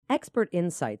Expert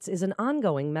Insights is an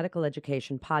ongoing medical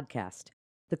education podcast.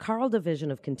 The Carle Division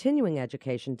of Continuing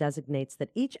Education designates that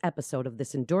each episode of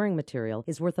this enduring material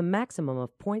is worth a maximum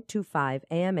of 0.25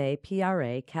 AMA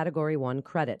PRA Category 1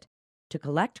 credit. To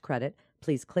collect credit,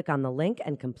 please click on the link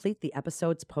and complete the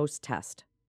episode's post-test.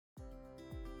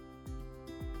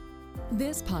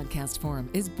 This podcast forum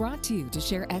is brought to you to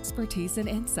share expertise and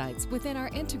insights within our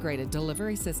integrated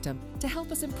delivery system to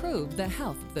help us improve the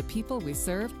health of the people we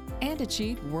serve and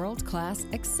achieve world-class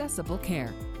accessible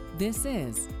care. This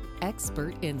is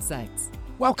Expert Insights.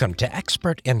 Welcome to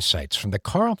Expert Insights from the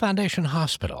Carle Foundation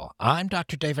Hospital. I'm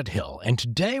Dr. David Hill, and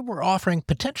today we're offering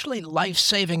potentially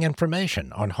life-saving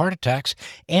information on heart attacks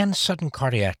and sudden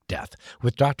cardiac death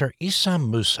with Dr. Issam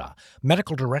Moussa,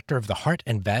 Medical Director of the Heart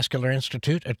and Vascular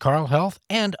Institute at Carle Health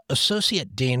and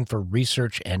Associate Dean for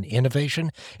Research and Innovation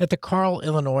at the Carle,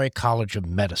 Illinois College of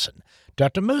Medicine.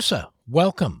 Dr. Moussa,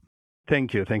 welcome.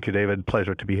 Thank you, David.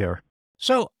 Pleasure to be here.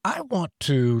 So I want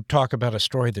to talk about a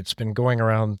story that's been going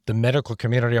around the medical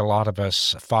community. A lot of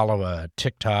us follow a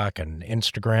TikTok and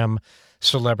Instagram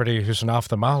celebrity who's an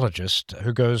ophthalmologist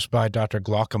who goes by Dr.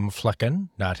 Glaucom Flecken,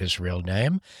 not his real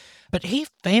name. But he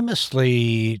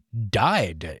famously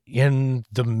died in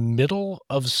the middle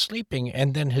of sleeping,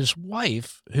 and then his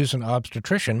wife, who's an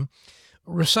obstetrician,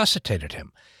 resuscitated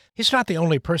him. He's not the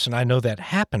only person I know that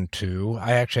happened to.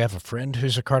 I actually have a friend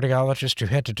who's a cardiologist who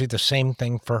had to do the same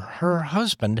thing for her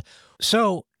husband.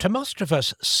 So to most of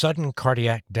us, sudden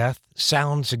cardiac death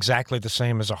sounds exactly the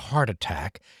same as a heart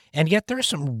attack, and yet there are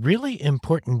some really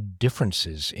important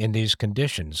differences in these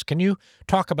conditions. Can you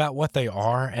talk about what they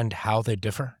are and how they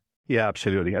differ? Yeah,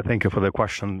 absolutely. I thank you for the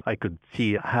question. I could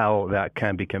see how that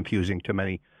can be confusing to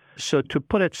many. So to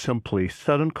put it simply,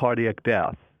 sudden cardiac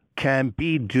death can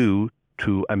be due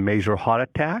to a major heart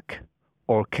attack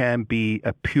or can be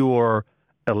a pure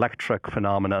electric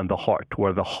phenomena in the heart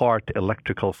where the heart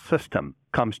electrical system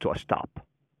comes to a stop,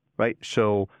 right?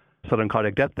 So sudden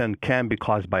cardiac death then can be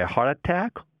caused by a heart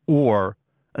attack or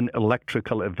an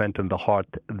electrical event in the heart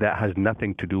that has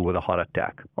nothing to do with a heart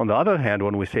attack. On the other hand,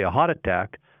 when we say a heart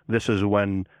attack, this is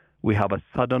when we have a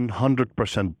sudden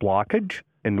 100% blockage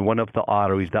in one of the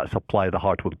arteries that supply the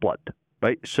heart with blood.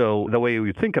 Right? So the way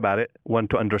we think about it, one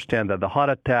to understand that the heart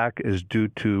attack is due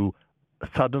to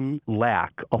sudden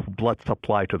lack of blood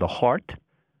supply to the heart.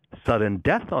 Sudden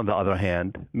death, on the other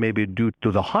hand, may be due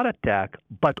to the heart attack,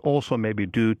 but also may be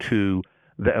due to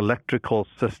the electrical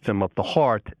system of the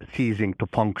heart ceasing to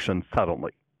function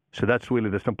suddenly. So that's really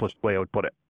the simplest way I would put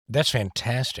it. That's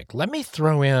fantastic. Let me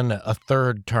throw in a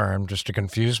third term just to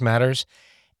confuse matters.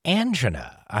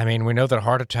 Angina. I mean, we know that a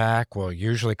heart attack will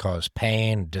usually cause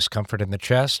pain, discomfort in the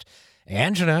chest.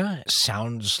 Angina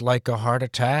sounds like a heart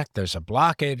attack. There's a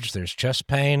blockage, there's chest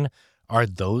pain. Are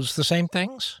those the same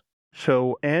things?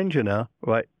 So angina,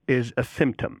 right, is a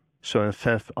symptom. So in a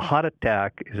sense, a heart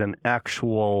attack is an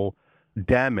actual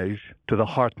damage to the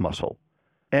heart muscle.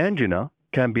 Angina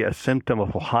can be a symptom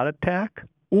of a heart attack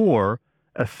or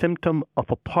a symptom of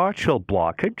a partial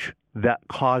blockage that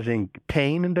causing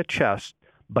pain in the chest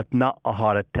but not a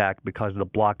heart attack because the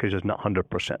blockage is not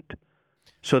 100%.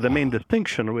 So the main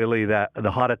distinction really that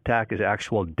the heart attack is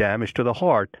actual damage to the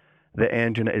heart. The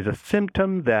angina is a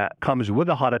symptom that comes with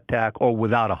a heart attack or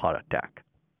without a heart attack.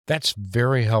 That's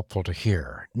very helpful to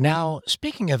hear. Now,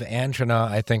 speaking of angina,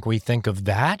 I think we think of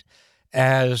that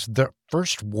as the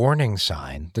first warning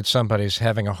sign that somebody's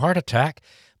having a heart attack.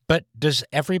 But does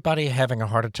everybody having a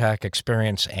heart attack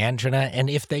experience angina? And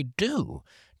if they do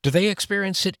they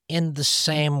experience it in the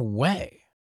same way?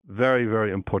 Very,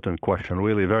 very important question,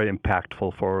 really very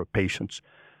impactful for patients.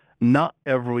 Not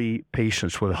every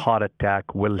patient with a heart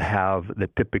attack will have the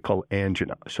typical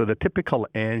angina. So the typical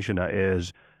angina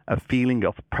is a feeling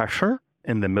of pressure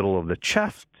in the middle of the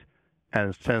chest and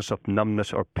a sense of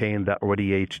numbness or pain that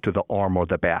radiates to the arm or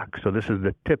the back. So this is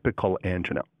the typical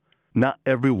angina. Not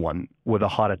everyone with a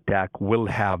heart attack will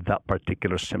have that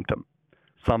particular symptom.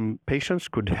 Some patients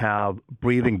could have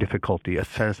breathing difficulty, a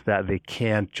sense that they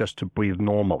can't just breathe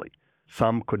normally.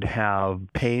 Some could have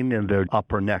pain in their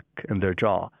upper neck, in their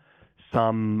jaw.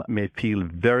 Some may feel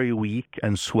very weak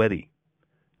and sweaty.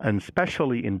 And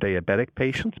especially in diabetic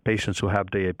patients who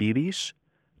have diabetes,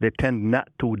 they tend not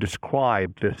to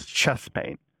describe this chest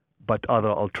pain, but other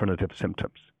alternative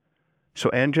symptoms. So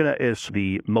angina is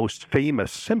the most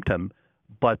famous symptom,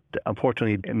 but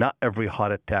unfortunately, not every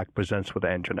heart attack presents with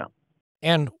angina.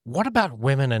 And what about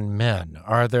women and men?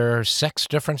 Are there sex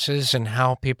differences in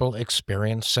how people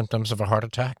experience symptoms of a heart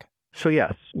attack? So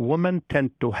yes, women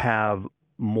tend to have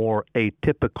more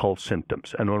atypical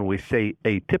symptoms. And when we say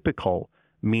atypical,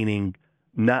 meaning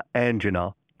not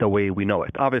angina, the way we know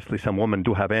it. Obviously, some women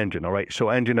do have angina, right?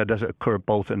 So angina does occur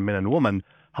both in men and women.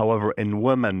 However, in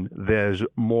women, there's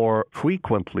more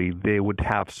frequently they would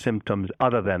have symptoms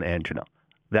other than angina.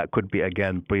 That could be,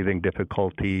 again, breathing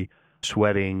difficulty,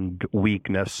 sweating,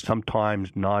 weakness, sometimes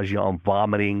nausea and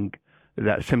vomiting,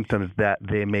 that symptoms that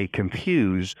they may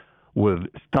confuse with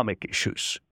stomach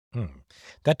issues.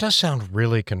 That does sound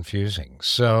really confusing.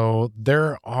 So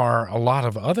there are a lot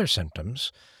of other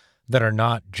symptoms that are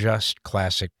not just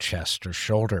classic chest or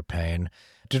shoulder pain.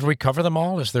 Did we cover them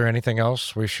all? Is there anything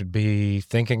else we should be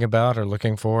thinking about or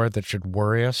looking for that should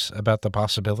worry us about the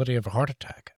possibility of a heart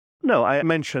attack? No, I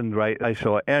mentioned, right, I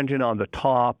saw angina on the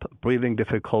top, breathing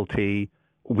difficulty,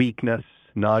 weakness,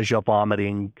 nausea,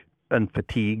 vomiting, and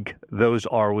fatigue. Those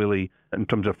are really in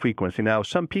terms of frequency. Now,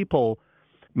 some people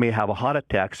may have a heart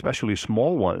attack, especially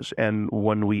small ones, and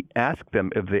when we ask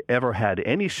them if they ever had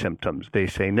any symptoms, they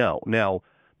say no. Now,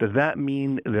 does that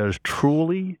mean there's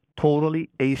truly, totally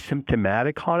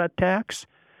asymptomatic heart attacks?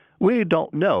 We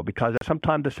don't know, because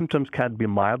sometimes the symptoms can be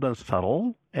mild and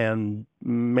subtle, and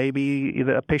maybe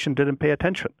the patient didn't pay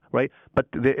attention, right? But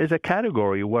there is a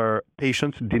category where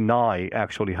patients deny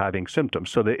actually having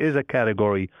symptoms. So there is a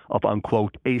category of,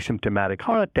 unquote, asymptomatic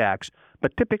heart attacks,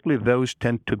 but typically those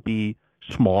tend to be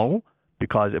small,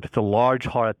 because if it's a large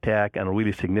heart attack and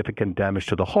really significant damage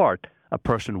to the heart, a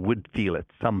person would feel it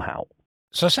somehow.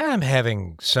 So say I'm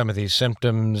having some of these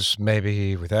symptoms,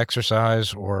 maybe with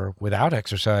exercise or without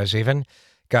exercise even,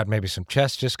 got maybe some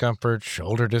chest discomfort,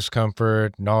 shoulder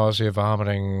discomfort, nausea,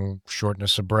 vomiting,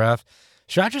 shortness of breath.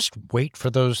 Should I just wait for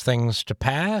those things to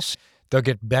pass? They'll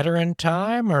get better in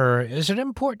time, or is it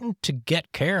important to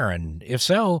get care? And if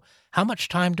so, how much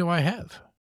time do I have?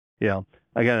 Yeah.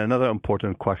 Again, another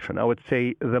important question. I would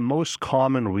say the most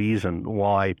common reason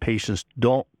why patients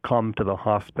don't come to the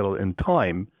hospital in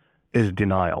time is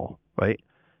denial, right?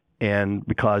 And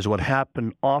because what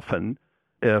happens often,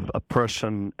 if a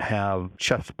person have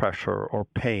chest pressure or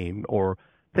pain or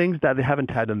things that they haven't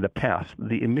had in the past,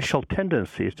 the initial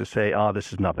tendency is to say,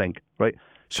 this is nothing, right?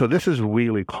 So this is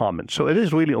really common. So it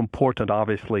is really important,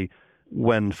 obviously,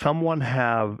 when someone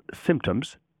have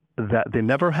symptoms that they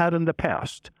never had in the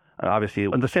past. Obviously,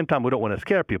 at the same time, we don't want to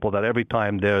scare people that every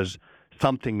time there's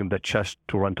something in the chest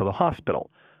to run to the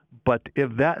hospital. But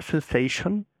if that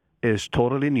sensation is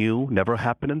totally new, never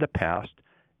happened in the past,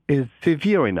 is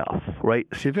severe enough, right?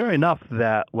 Severe enough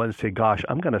that one say, gosh,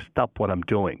 I'm going to stop what I'm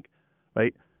doing,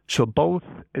 right? So both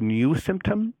a new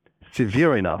symptom,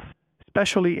 severe enough,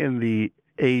 especially in the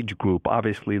age group.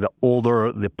 Obviously, the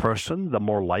older the person, the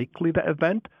more likely the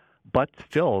event. But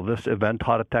still, this event,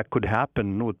 heart attack, could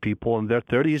happen with people in their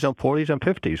 30s and 40s and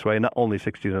 50s, right? Not only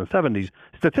 60s and 70s,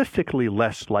 statistically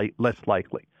less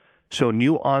likely. So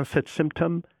new onset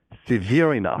symptom,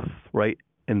 severe enough, right?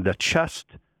 In the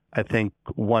chest, I think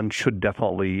one should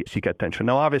definitely seek attention.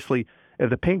 Now, obviously, if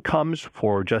the pain comes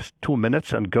for just 2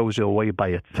 minutes and goes away by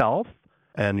itself,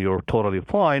 and you're totally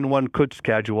fine, one could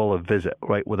schedule a visit,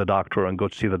 right, with a doctor and go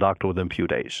see the doctor within a few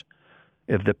days.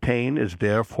 If the pain is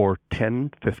there for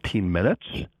 10, 15 minutes,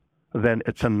 then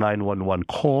it's a 911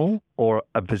 call or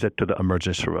a visit to the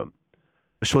emergency room.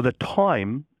 So the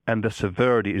time and the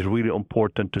severity is really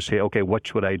important to say, okay, what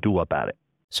should I do about it?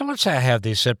 So let's say I have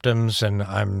these symptoms and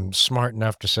I'm smart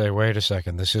enough to say, wait a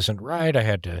second, this isn't right. I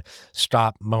had to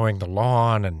stop mowing the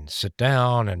lawn and sit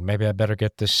down, and maybe I better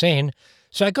get this seen.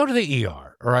 So I go to the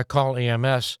ER or I call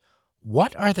EMS.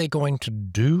 What are they going to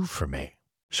do for me?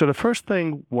 So the first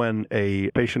thing when a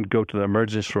patient goes to the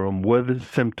emergency room with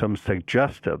symptoms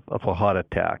suggestive of a heart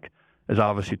attack is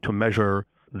obviously to measure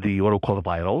the what we call the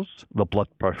vitals, the blood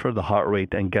pressure, the heart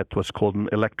rate, and get what's called an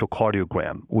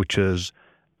electrocardiogram, which is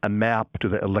a map to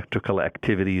the electrical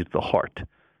activity of the heart.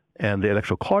 And the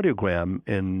electrocardiogram,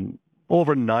 in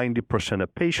over 90%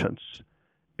 of patients,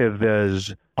 if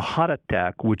there's a heart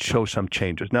attack, would show some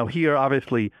changes. Now here,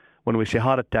 obviously, when we say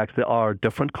heart attacks, there are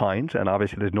different kinds, and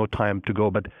obviously there's no time to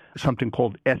go, but something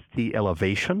called ST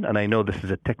elevation, and I know this is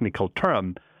a technical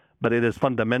term, but it is a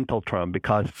fundamental term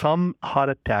because some heart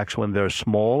attacks, when they're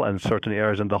small and certain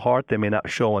areas in the heart, they may not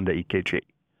show on the EKG.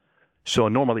 So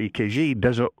a normal EKG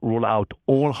doesn't rule out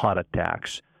all heart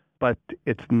attacks, but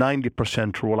it's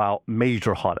 90% rule out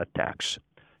major heart attacks.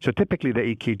 So typically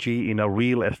the EKG in a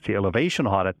real ST elevation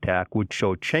heart attack would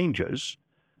show changes.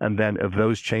 And then if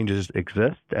those changes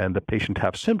exist and the patient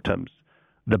have symptoms,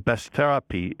 the best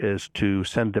therapy is to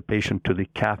send the patient to the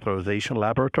catheterization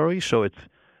laboratory. So it's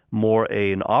more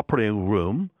an operating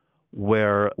room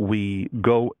where we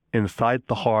go inside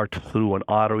the heart through an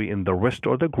artery in the wrist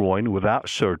or the groin without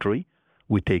surgery.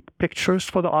 We take pictures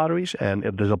for the arteries, and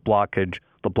if there's a blockage,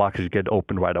 the blockage get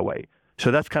opened right away. So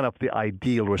that's kind of the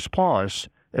ideal response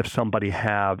if somebody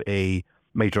have a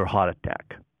major heart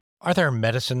attack. Are there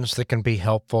medicines that can be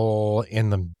helpful in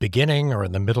the beginning or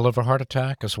in the middle of a heart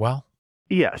attack as well?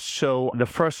 Yes. So the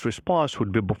first response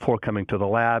would be before coming to the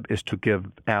lab is to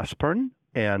give aspirin.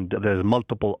 And there's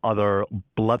multiple other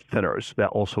blood thinners that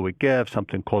also we give,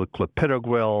 something called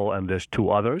clopidogrel, and there's two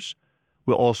others.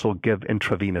 We also give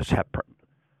intravenous heparin.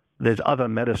 There's other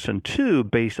medicine too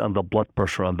based on the blood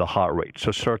pressure and the heart rate.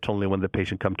 So certainly when the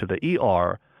patient comes to the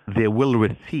ER, they will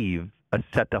receive a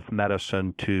set of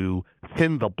medicine to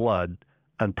thin the blood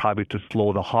and probably to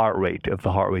slow the heart rate if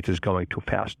the heart rate is going too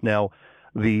fast. Now,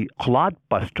 the clot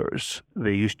busters,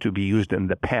 they used to be used in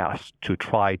the past to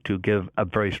try to give a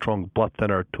very strong blood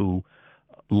thinner to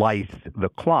lyse the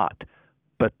clot,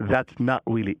 but that's not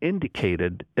really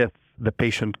indicated if the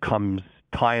patient comes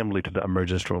timely to the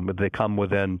emergency room. If they come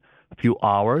within a few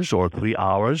hours or 3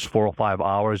 hours, 4 or 5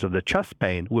 hours of the chest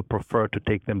pain, we prefer to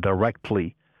take them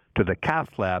directly to the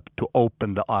cath lab to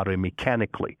open the artery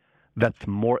mechanically. That's a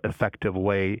more effective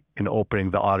way in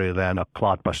opening the artery than a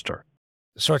clot buster.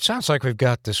 So it sounds like we've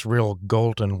got this real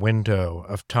golden window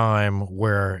of time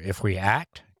where if we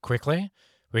act quickly,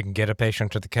 we can get a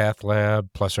patient to the cath lab,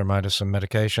 plus or minus some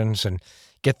medications, and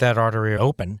get that artery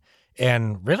open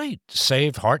and really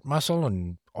save heart muscle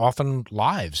and often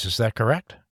lives. Is that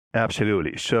correct?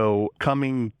 Absolutely. So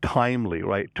coming timely,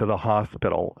 right, to the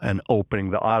hospital and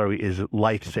opening the artery is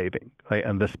life-saving, right?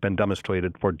 And this has been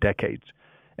demonstrated for decades.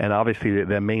 And obviously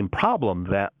the main problem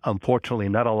that unfortunately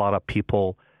not a lot of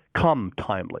people come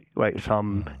timely, right?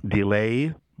 Some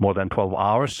delay more than 12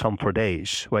 hours, some for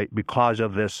days, right? Because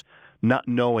of this not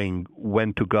knowing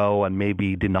when to go and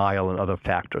maybe denial and other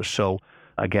factors. So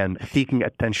again, seeking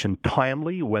attention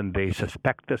timely when they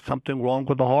suspect there's something wrong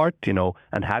with the heart,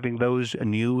 and having those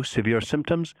new severe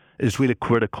symptoms is really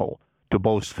critical to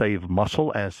both save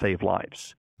muscle and save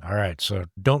lives. All right. So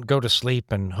don't go to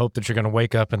sleep and hope that you're going to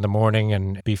wake up in the morning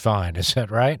and be fine. Is that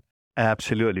right?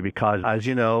 Absolutely, because as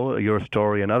you know, your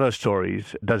story and other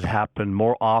stories does happen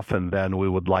more often than we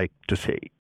would like to see.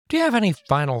 Do you have any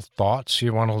final thoughts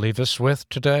you want to leave us with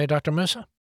today, Dr. Moussa?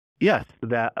 Yes,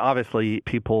 that obviously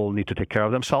people need to take care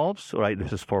of themselves, right?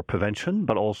 This is for prevention,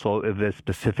 but also if they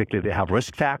specifically they have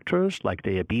risk factors like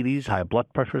diabetes, high blood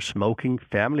pressure, smoking,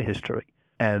 family history,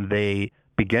 and they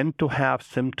begin to have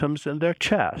symptoms in their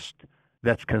chest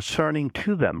that's concerning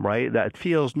to them, right? That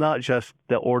feels not just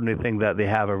the ordinary thing that they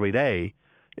have every day.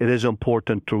 It is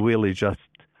important to really just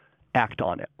act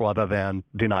on it rather than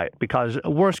deny it. Because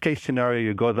worst case scenario,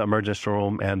 you go to the emergency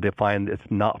room and they find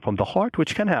it's not from the heart,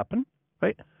 which can happen,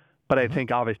 right? But I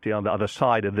think obviously on the other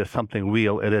side, if there's something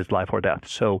real, it is life or death.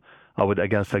 So I would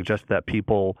again suggest that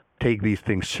people take these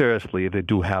things seriously if they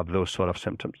do have those sort of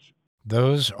symptoms.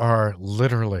 Those are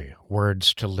literally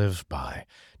words to live by.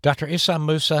 Dr. Issam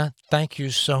Moussa, thank you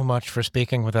so much for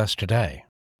speaking with us today.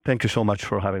 Thank you so much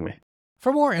for having me.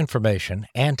 For more information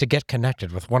and to get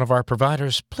connected with one of our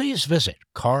providers, please visit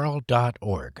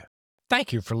carle.org.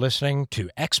 Thank you for listening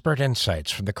to Expert Insights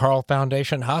from the Carle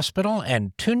Foundation Hospital,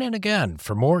 and tune in again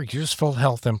for more useful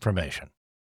health information.